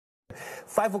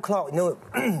5 o'clock, you know,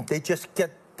 they just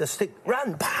get the stick,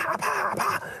 run, pa, pa,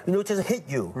 pa, you know, just hit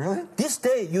you. Really? This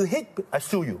day, you hit, I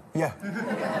sue you. Yeah.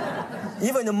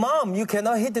 Even the mom, you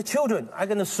cannot hit the children, I'm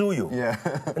going to sue you. Yeah.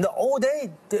 And the whole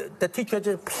day, the teacher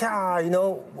just, you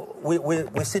know,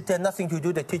 we sit there, nothing to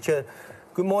do. The teacher,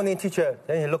 good morning, teacher.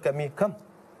 Then he look at me, come.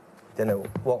 Then I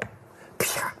walk,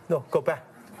 no, go back.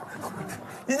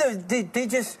 You know, they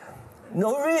just,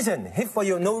 no reason, hit for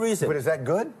you, no reason. But is that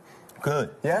good?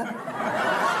 Good. Yeah?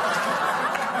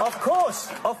 Of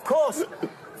course.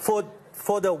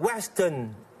 For the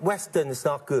Western is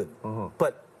not good.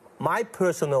 But my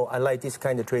personal, I like this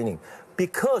kind of training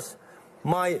because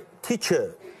my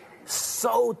teacher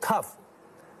so tough.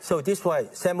 So this is why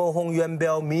Sammo Hung, Yuan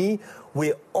Biao, me,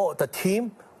 we all the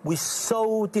team, we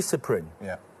so disciplined.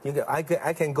 Yeah. I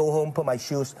can go home, put my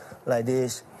shoes like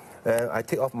this. I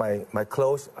take off my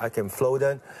clothes. I can flow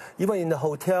them. Even in the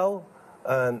hotel,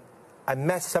 I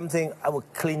mess something, I will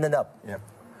clean it up. Yeah.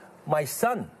 My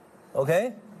son,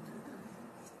 okay?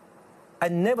 I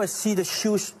never see the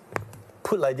shoes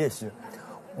put like this. Yeah.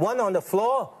 One on the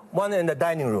floor, one in the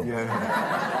dining room.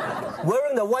 Yeah.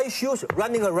 Wearing the white shoes,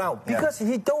 running around. Because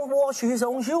he don't wash his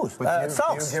own shoes. But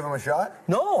socks. you give him a shot?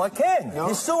 No, I can't. No?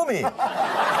 He sue me. When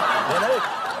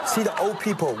I see the old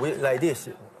people like this,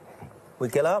 we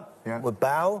get up, we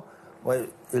bow, we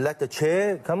let the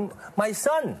chair come. My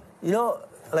son, you know,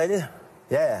 like this.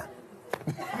 Yeah.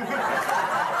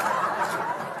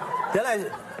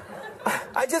 Then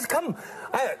I just come.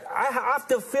 I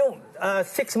after film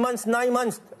 6 months, 9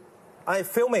 months, I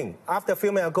filming. After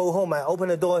filming, I go home. I open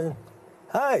the door. And,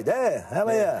 hi there, how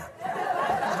are you?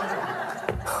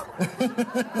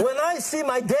 When I see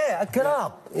my dad, I get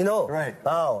up. You know. Right.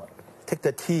 Bow, take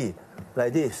the tea,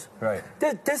 like this. Right.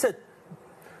 There's a.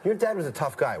 Your dad was a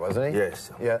tough guy, wasn't he?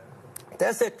 Yes. Yeah.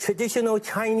 That's a traditional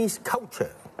Chinese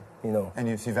culture, you know. And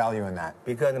you see value in that?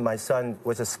 Because my son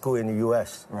was at school in the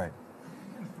U.S. Right.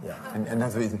 Yeah. And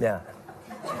that's the reason? Yeah.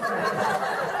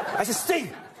 I said,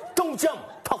 stay, don't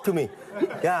jump, talk to me.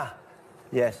 Yeah.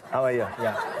 Yes, how are you?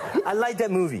 Yeah. I like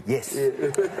that movie, yes.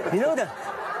 You know that?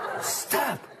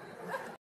 Stop.